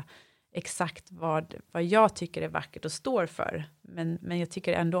veta exakt vad jag tycker är vackert och står för. Men jag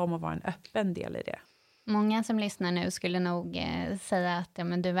tycker ändå om att vara en öppen del i det. Många som lyssnar nu skulle nog säga att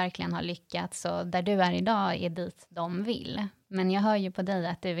men du verkligen har lyckats. Och där du är idag är dit de vill. Men jag hör ju på dig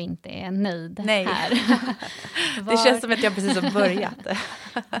att du inte är nöjd här. Det känns som att jag precis har börjat.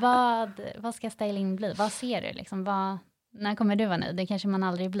 Vad ska styling bli? Vad ser du? Liksom, när kommer du vara nöjd? Det kanske man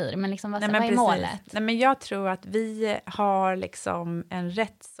aldrig blir. Men liksom, vad är målet? Nej, men jag tror att vi har liksom en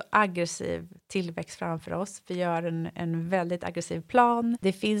rätt så aggressiv tillväxt framför oss. Vi gör en väldigt aggressiv plan.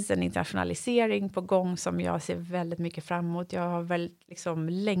 Det finns en internationalisering på gång som jag ser väldigt mycket fram emot. Jag har väl liksom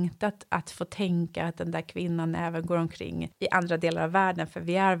längtat att få tänka att den där kvinnan även går omkring i andra delar av världen. För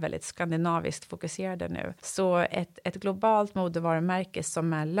vi är väldigt skandinaviskt fokuserade nu. Så ett globalt modevarumärke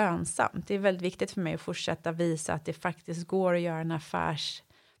som är lönsamt. Det är väldigt viktigt för mig att fortsätta visa att det faktiskt går att göra en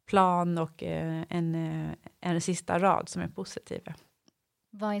affärsplan och en sista rad som är positiva.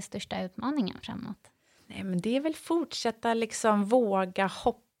 Vad är största utmaningen framåt? Nej, men det är väl fortsätta liksom våga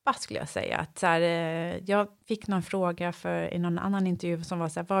hoppa skulle jag säga. Att så här, jag fick någon fråga i någon annan intervju som var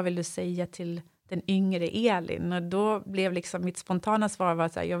så här, vad vill du säga till den yngre Elin? Och då blev liksom mitt spontana svar var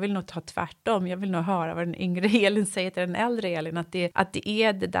så här, jag vill nog ta tvärtom. Jag vill nog höra vad den yngre Elin säger till den äldre Elin. Att det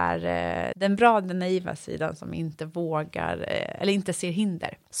är det där, den naiva sidan som inte vågar, eller inte ser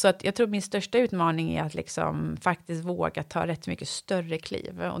hinder. Så att jag tror min största utmaning är att liksom faktiskt våga ta rätt mycket större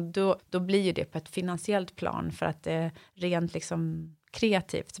kliv. Och då blir ju det på ett finansiellt plan, för att rent liksom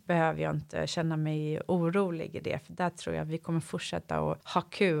kreativt behöver jag inte känna mig orolig i det. För där tror jag vi kommer fortsätta att ha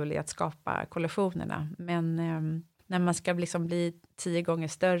kul i att skapa kollektionerna. Men när man ska liksom bli 10 gånger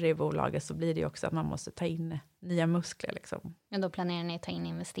större i bolaget så blir det också att man måste ta in nya muskler. Liksom. Men då planerar ni att ta in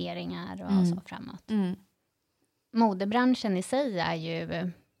investeringar och så framåt. Mm. Modebranschen i sig är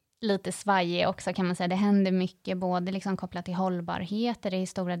ju lite svajig också kan man säga. Det händer mycket både liksom kopplat till hållbarhet. Det är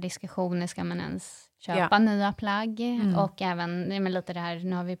stora diskussioner, ska man ens köpa nya plagg. Och även med lite det här,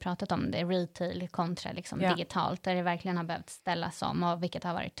 nu har vi pratat om det, retail kontra liksom digitalt. Där det verkligen har behövt ställas om och vilket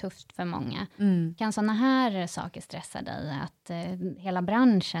har varit tufft för många. Kan sådana här saker stressa dig? Att hela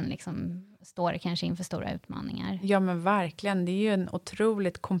branschen liksom står kanske inför stora utmaningar? Ja, men verkligen. Det är ju en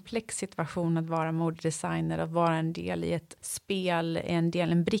otroligt komplex situation att vara modedesigner. Att vara en del i ett spel,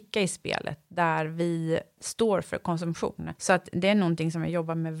 en bricka i spelet där vi står för konsumtion. Så att det är någonting som jag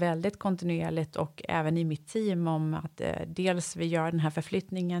jobbar med väldigt kontinuerligt och även i mitt team om att dels vi gör den här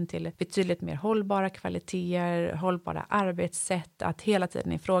förflyttningen till betydligt mer hållbara kvaliteter, hållbara arbetssätt, att hela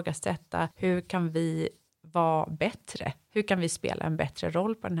tiden ifrågasätta hur kan vi vara bättre? Hur kan vi spela en bättre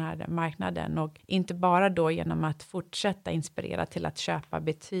roll på den här marknaden? Och inte bara då genom att fortsätta inspirera till att köpa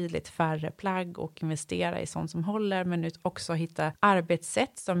betydligt färre plagg och investera i sånt som håller, men också hitta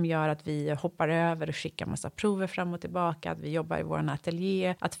arbetssätt som gör att vi hoppar över och skickar massa prover fram och tillbaka, att vi jobbar i vår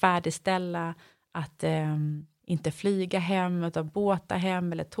ateljé, att färdigställa, att inte flyga hem utan båta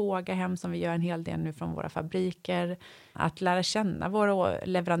hem eller tåga hem som vi gör en hel del nu från våra fabriker. Att lära känna våra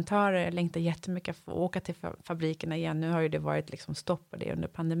leverantörer. Jag längtar jättemycket att få åka till fabrikerna igen. Nu har ju det varit liksom stopp på det under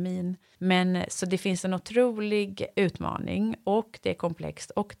pandemin. Men så det finns en otrolig utmaning och det är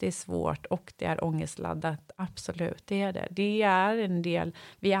komplext och det är svårt och det är ångestladdat. Absolut, det är det. Det är en del,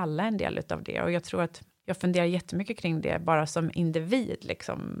 vi är alla en del utav det, och jag tror att jag funderar jättemycket kring det bara som individ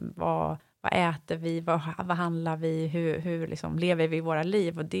liksom. Vad äter vi? Vad handlar vi? Hur liksom lever vi våra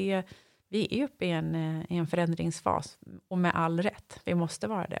liv? Och vi är uppe i en förändringsfas. Och med all rätt. Vi måste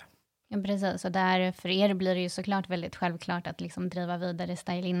vara det. Ja, precis. Och där för er blir det ju såklart väldigt självklart att liksom driva vidare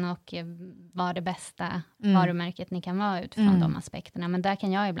styling och vara det bästa varumärket ni kan vara utifrån de aspekterna. Men där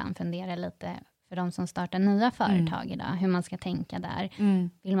kan jag ibland fundera lite för de som startar nya företag idag. Hur man ska tänka där.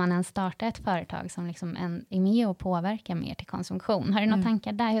 Vill man ens starta ett företag som liksom är med och påverkar mer till konsumtion? Har du några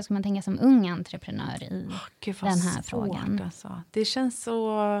tankar där? Hur ska man tänka som ung entreprenör i den här frågan? Alltså. Det känns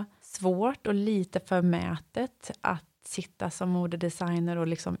så svårt och lite förmätet att sitta som modedesigner och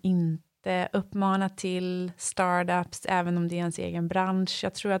liksom inte uppmana till startups, även om det är ens egen bransch.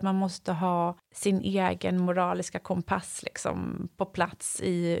 Jag tror att man måste ha sin egen moraliska kompass liksom, på plats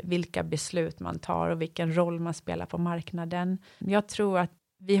i vilka beslut man tar och vilken roll man spelar på marknaden. Jag tror att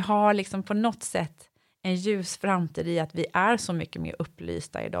vi har liksom på något sätt en ljus framtid i att vi är så mycket mer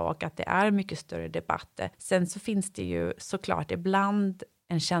upplysta idag och att det är mycket större debatter. Sen så finns det ju såklart ibland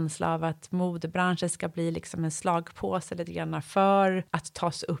en känsla av att modebranschen ska bli liksom en slagpåse lite grann för att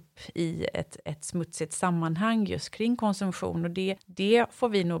tas upp i ett smutsigt sammanhang just kring konsumtion. Och det får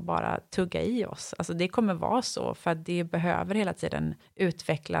vi nog bara tugga i oss. Alltså det kommer vara så, för att det behöver hela tiden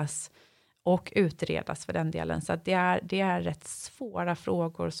utvecklas och utredas för den delen. Så att det är rätt svåra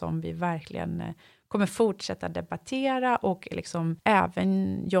frågor som vi verkligen kommer fortsätta debattera och liksom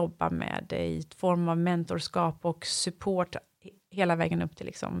även jobba med i form av mentorskap och support hela vägen upp till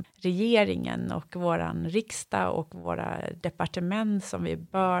liksom regeringen och våran riksdag och våra departement som vi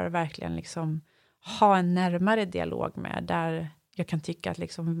bör verkligen liksom ha en närmare dialog med, där jag kan tycka att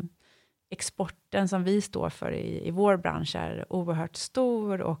liksom exporten som vi står för i vår bransch är oerhört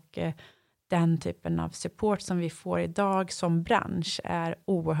stor, och den typen av support som vi får idag som bransch är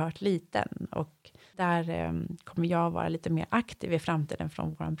oerhört liten, och där kommer jag vara lite mer aktiv i framtiden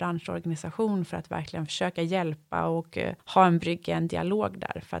från vår branschorganisation för att verkligen försöka hjälpa och ha en brygga, en dialog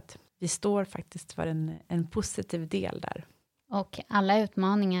där, för att vi står faktiskt för en positiv del där. Och alla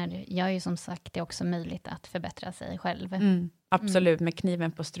utmaningar gör ju som sagt det också möjligt att förbättra sig själv. Absolut, med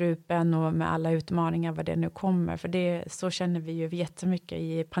kniven på strupen och med alla utmaningar vad det nu kommer. För så känner vi ju jättemycket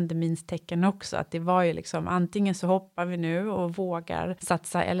i pandemins tecken också. Att det var ju liksom, antingen så hoppar vi nu och vågar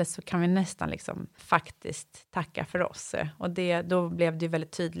satsa, eller så kan vi nästan liksom faktiskt tacka för oss. Och då blev det ju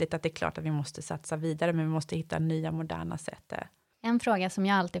väldigt tydligt att det är klart att vi måste satsa vidare, men vi måste hitta nya moderna sätt. En fråga som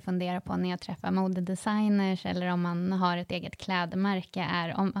jag alltid funderar på när jag träffar modedesigners eller om man har ett eget klädmärke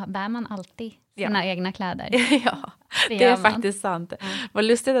är, bär man alltid sina egna kläder? Ja, det är faktiskt sant. Vad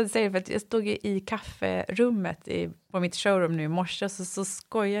lustigt att du säger, för att jag stod i kafferummet på mitt showroom nu i morse, så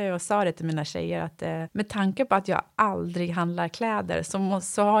skojade jag och sa det till mina tjejer att med tanke på att jag aldrig handlar kläder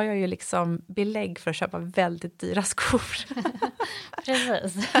så har jag ju liksom belägg för att köpa väldigt dyra skor.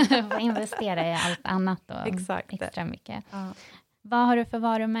 Precis, får investera i allt annat då. Exakt. Extra mycket. Ja. Vad har du för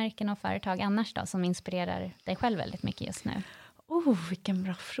varumärken och företag annars då som inspirerar dig själv väldigt mycket just nu? Vilken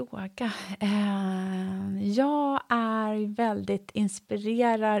bra fråga. Jag är väldigt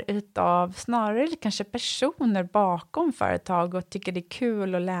inspirerad utav snarare kanske personer bakom företag, och tycker det är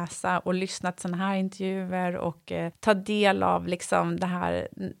kul att läsa och lyssna till sådana här intervjuer och ta del av liksom det här,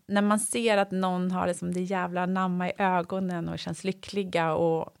 när man ser att någon har liksom det jävla namma i ögonen och känns lyckliga,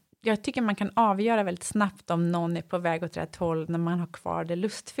 och jag tycker man kan avgöra väldigt snabbt om någon är på väg åt rätt håll när man har kvar det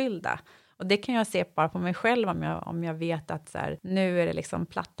lustfyllda. Och det kan jag se bara på mig själv om jag vet att så här, nu är det liksom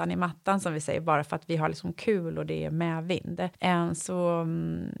plattan i mattan som vi säger, bara för att vi har liksom kul och det är medvind. Så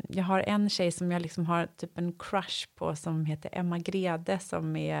jag har en tjej som jag liksom har typ en crush på som heter Emma Grede,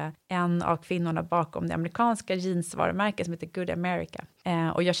 som är en av kvinnorna bakom det amerikanska jeansvarumärket som heter Good America.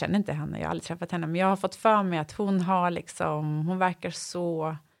 Och jag känner inte henne, jag har aldrig träffat henne, men jag har fått för mig att hon verkar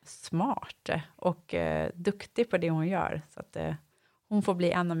så smart och duktig på det hon gör, så att hon får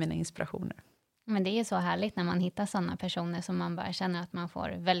bli en av mina inspirationer. Men det är så härligt när man hittar sådana personer som man bara känner att man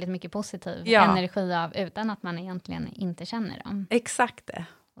får väldigt mycket positiv energi av, utan att man egentligen inte känner dem. Exakt det.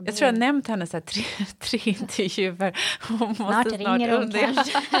 Jag tror jag nämnt henne så här tre intervjuer. Hon snart måste ringer hon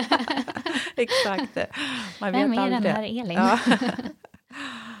kanske. Exakt det. Man Vem vet är aldrig. den här Elin? Ja.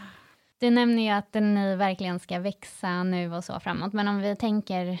 Du nämner ju att ni verkligen ska växa nu och så framåt. Men om vi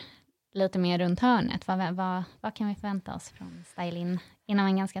tänker lite mer runt hörnet, vad kan vi förvänta oss från Stylin inom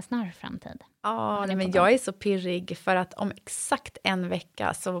en ganska snar framtid? Ja, men jag är så pirrig för att om exakt en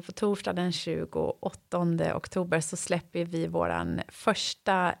vecka, så på torsdag den 28 oktober, så släpper vi våran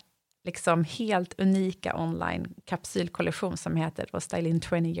första liksom helt unika online kapsylkollektion som heter Stylin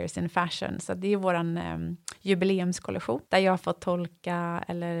 20 years in fashion. Så det är våran jubileumskollektion där jag har fått tolka,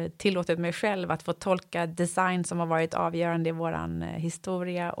 eller tillåtit mig själv att få tolka design som har varit avgörande i våran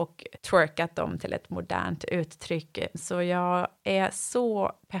historia och twerkat dem till ett modernt uttryck. Så jag är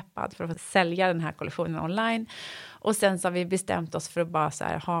så peppad för att sälja den här kollektionen online. Och sen så har vi bestämt oss för att bara så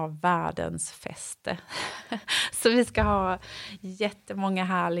här ha världens fest. Så vi ska ha jättemånga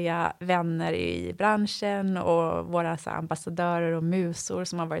härliga vänner i branschen och våra så här ambassadörer och musor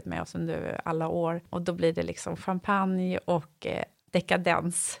som har varit med oss under alla år. Och då blir det liksom champagne och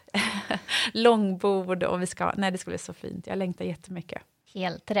dekadens. Långbord, och det ska bli så fint. Jag längtar jättemycket.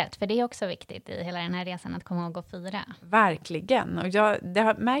 Helt rätt, för det är också viktigt i hela den här resan att komma ihåg och fira. Verkligen, och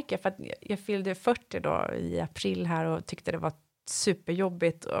det märker jag för att jag fyllde 40 då i april här och tyckte det var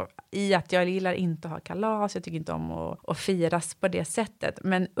superjobbigt i att jag gillar inte att ha kalas. Jag tycker inte om att firas på det sättet.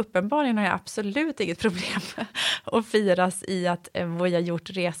 Men uppenbarligen har jag absolut inget problem att firas i att vi har gjort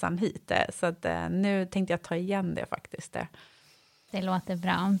resan hit. Så att, nu tänkte jag ta igen det faktiskt. Det låter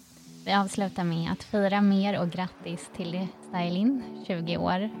bra. Vi avslutar med att fira mer och grattis till Stylin, 20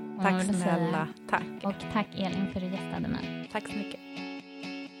 år. Tack snälla, tack. Och tack Elin för att du gästade mig. Tack så mycket.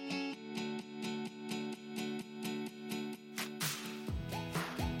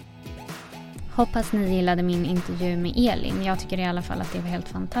 Hoppas ni gillade min intervju med Elin. Jag tycker i alla fall att det var helt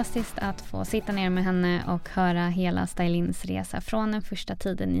fantastiskt att få sitta ner med henne och höra hela Stylins resa från den första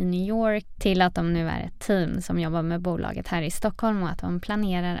tiden i New York till att de nu är ett team som jobbar med bolaget här i Stockholm och att de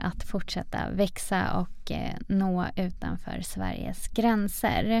planerar att fortsätta växa och nå utanför Sveriges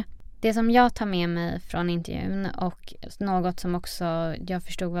gränser. Det som jag tar med mig från intervjun och något som också jag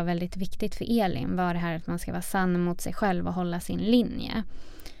förstod var väldigt viktigt för Elin var det här att man ska vara sann mot sig själv och hålla sin linje.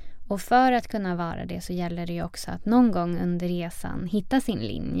 Och för att kunna vara det så gäller det ju också att någon gång under resan hitta sin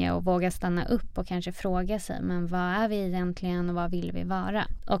linje och våga stanna upp och kanske fråga sig, men vad är vi egentligen och vad vill vi vara?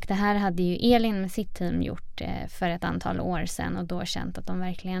 Och det här hade ju Elin med sitt team gjort för ett antal år sedan och då känt att de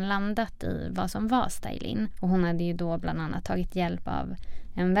verkligen landat i vad som var Stylin. Och hon hade ju då bland annat tagit hjälp av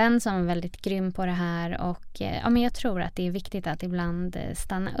en vän som var väldigt grym på det här och men jag tror att det är viktigt att ibland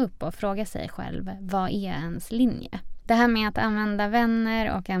stanna upp och fråga sig själv, vad är ens linje? Det här med att använda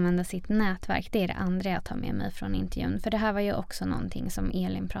vänner och använda sitt nätverk, det är det andra jag tar med mig från intervjun. För det här var ju också någonting som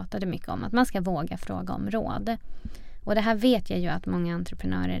Elin pratade mycket om, att man ska våga fråga om råd. Och det här vet jag ju att många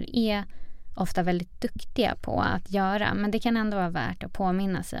entreprenörer är ofta väldigt duktiga på att göra. Men det kan ändå vara värt att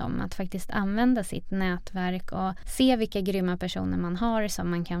påminna sig om att faktiskt använda sitt nätverk och se vilka grymma personer man har som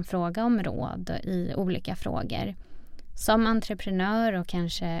man kan fråga om råd i olika frågor. Som entreprenör och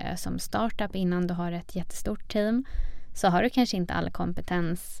kanske som startup innan du har ett jättestort team så har du kanske inte all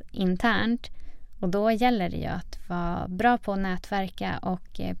kompetens internt och då gäller det ju att vara bra på att nätverka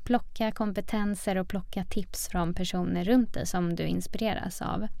och plocka kompetenser och plocka tips från personer runt dig som du inspireras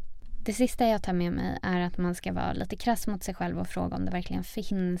av. Det sista jag tar med mig är att man ska vara lite krass mot sig själv och fråga om det verkligen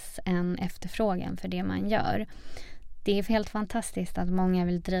finns en efterfrågan för det man gör. Det är helt fantastiskt att många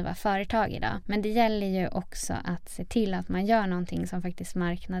vill driva företag idag. Men det gäller ju också att se till att man gör någonting som faktiskt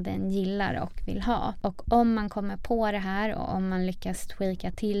marknaden gillar och vill ha. Och om man kommer på det här och om man lyckas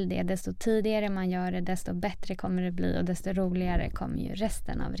tweaka till det, desto tidigare man gör det, desto bättre kommer det bli och desto roligare kommer ju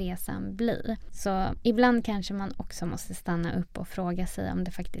resten av resan bli. Så ibland kanske man också måste stanna upp och fråga sig om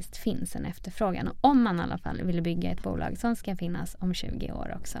det faktiskt finns en efterfrågan. Och om man i alla fall vill bygga ett bolag som ska finnas om 20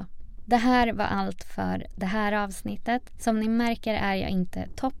 år också. Det här var allt för det här avsnittet. Som ni märker är jag inte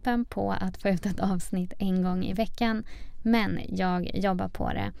toppen på att få ut ett avsnitt en gång i veckan. Men jag jobbar på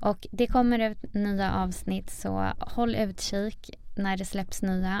det. Och det kommer ut nya avsnitt så håll utkik när det släpps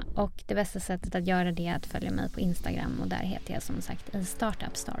nya. Och det bästa sättet att göra det är att följa mig på Instagram. Och där heter jag som sagt i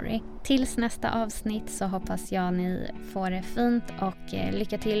Startup Story. Tills nästa avsnitt så hoppas jag ni får det fint. Och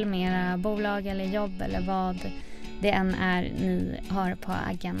lycka till med era bolag eller jobb eller vad det än är ni har på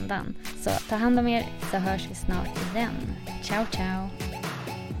agendan. Så ta hand om er så hörs vi snart igen. Ciao, ciao!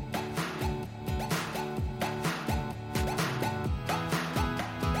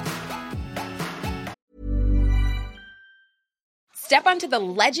 Step onto the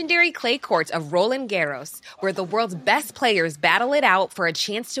legendary clay courts of Roland Garros, where the world's best players battle it out for a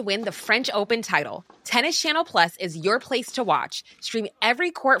chance to win the French Open title. Tennis Channel Plus is your place to watch. Stream every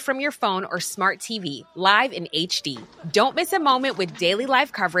court from your phone or smart TV, live in HD. Don't miss a moment with daily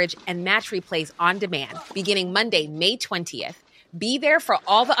live coverage and match replays on demand, beginning Monday, May 20th. Be there for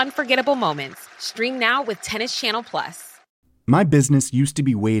all the unforgettable moments. Stream now with Tennis Channel Plus. My business used to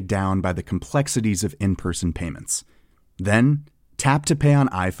be weighed down by the complexities of in-person payments. Then, Tap to Pay on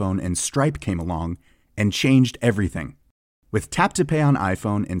iPhone and Stripe came along and changed everything. With Tap to Pay on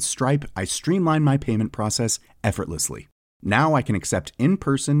iPhone and Stripe, I streamlined my payment process effortlessly. Now I can accept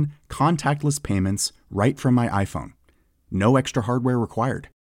in-person, contactless payments right from my iPhone. No extra hardware required.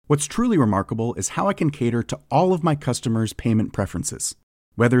 What's truly remarkable is how I can cater to all of my customers' payment preferences.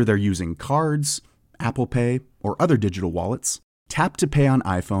 Whether they're using cards, Apple Pay, or other digital wallets, Tap to Pay on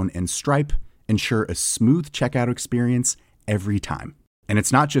iPhone and Stripe ensure a smooth checkout experience every time. And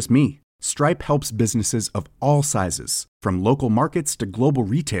it's not just me. Stripe helps businesses of all sizes, from local markets to global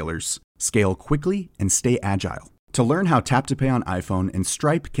retailers, scale quickly and stay agile. To learn how Tap to Pay on iPhone and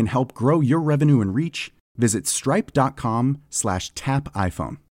Stripe can help grow your revenue and reach, visit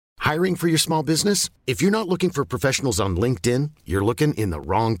stripe.com/tapiphone. Hiring for your small business? If you're not looking for professionals on LinkedIn, you're looking in the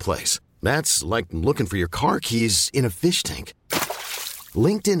wrong place. That's like looking for your car keys in a fish tank.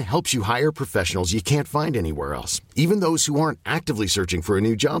 LinkedIn helps you hire professionals you can't find anywhere else, even those who aren't actively searching for a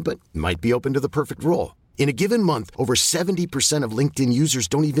new job but might be open to the perfect role. In a given month, over 70% of LinkedIn users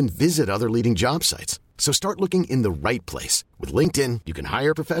don't even visit other leading job sites. So start looking in the right place. With LinkedIn, you can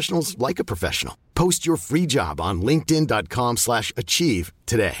hire professionals like a professional. Post your free job on linkedin.com/achieve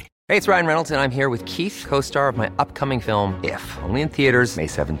today. Hey, it's Ryan Reynolds, and I'm here with Keith, co-star of my upcoming film, If, only in theaters May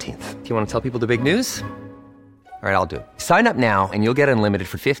 17th. Do you want to tell people the big news? All right, I'll do it. Sign up now and you'll get unlimited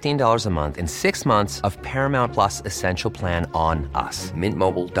for $15 a month and 6 months of Paramount Plus Essential Plan on us.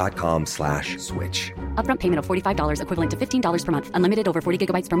 MintMobile.com/switch. Upfront payment of $45 equivalent to $15 per month. Unlimited over 40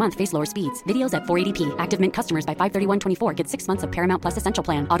 gigabytes per month. Face lower speeds. Videos at 480p. Active Mint customers by 531.24 get 6 months of Paramount Plus Essential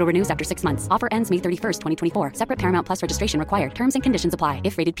Plan. Auto renews after 6 months. Offer ends May 31st, 2024. Separate Paramount Plus registration required. Terms and conditions apply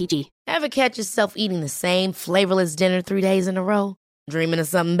if rated PG. Ever catch yourself eating the same flavorless dinner 3 days in a row? Dreaming of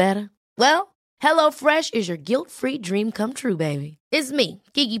something better? Well, HelloFresh is your guilt-free dream come true, baby. It's me,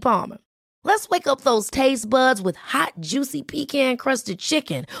 Keke Palmer. Let's wake up those taste buds with hot, juicy pecan-crusted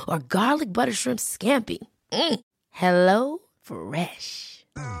chicken or garlic butter shrimp scampi. HelloFresh.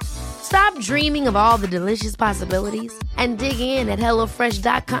 Stop dreaming of all the delicious possibilities and dig in at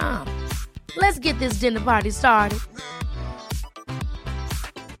HelloFresh.com. Let's get this dinner party started.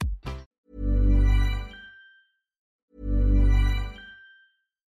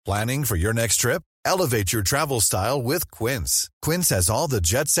 Planning for your next trip? Elevate your travel style with Quince. Quince has all the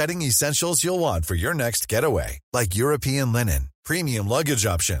jet-setting essentials you'll want for your next getaway, like European linen, premium luggage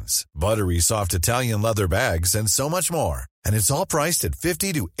options, buttery soft Italian leather bags, and so much more. And it's all priced at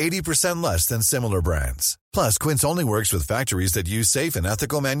 50 to 80% less than similar brands. Plus, Quince only works with factories that use safe and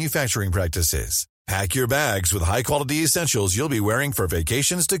ethical manufacturing practices. Pack your bags with high-quality essentials you'll be wearing for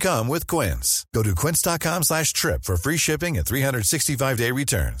vacations to come with Quince. Go to quince.com/trip for free shipping and 365-day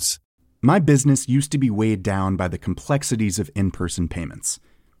returns. My business used to be weighed down by the complexities of in-person payments.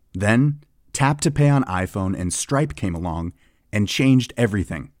 Then, Tap to Pay on iPhone and Stripe came along and changed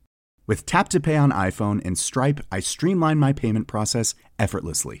everything. With Tap to Pay on iPhone and Stripe, I streamlined my payment process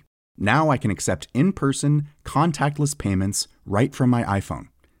effortlessly. Now I can accept in-person, contactless payments right from my iPhone.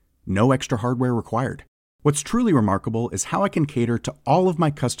 No extra hardware required. What's truly remarkable is how I can cater to all of my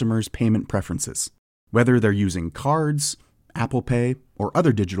customers' payment preferences. Whether they're using cards, Apple Pay, or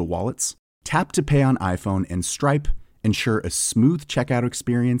other digital wallets, Tap to Pay on iPhone and Stripe ensure a smooth checkout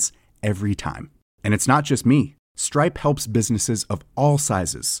experience every time. And it's not just me. Stripe helps businesses of all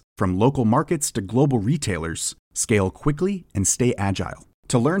sizes, from local markets to global retailers, scale quickly and stay agile.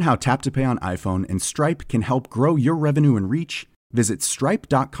 To learn how Tap to Pay on iPhone and Stripe can help grow your revenue and reach, visit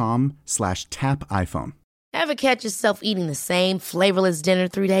stripe.com/tapiphone. Ever catch yourself eating the same flavorless dinner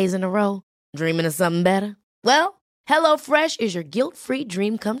 3 days in a row? Dreaming of something better? Well, HelloFresh is your guilt-free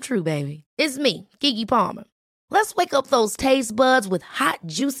dream come true, baby. It's me, Keke Palmer. Let's wake up those taste buds with hot,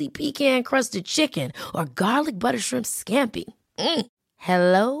 juicy pecan-crusted chicken or garlic butter shrimp scampi.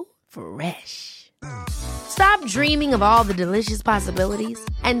 HelloFresh. Stop dreaming of all the delicious possibilities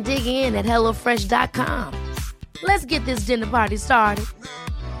and dig in at HelloFresh.com. Let's get this dinner party started.